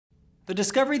The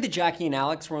discovery that Jackie and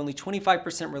Alex were only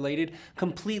 25% related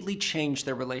completely changed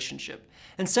their relationship.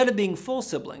 Instead of being full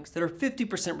siblings that are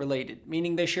 50% related,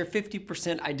 meaning they share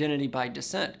 50% identity by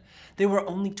descent, they were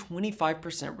only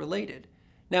 25% related.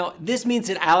 Now, this means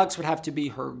that Alex would have to be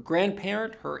her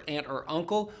grandparent, her aunt or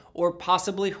uncle, or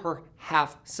possibly her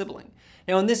half-sibling.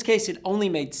 Now, in this case, it only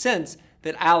made sense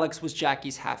that Alex was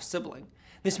Jackie's half-sibling.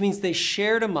 This means they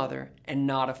shared a mother and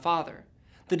not a father.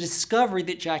 The discovery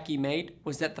that Jackie made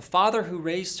was that the father who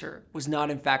raised her was not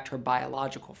in fact her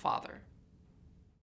biological father.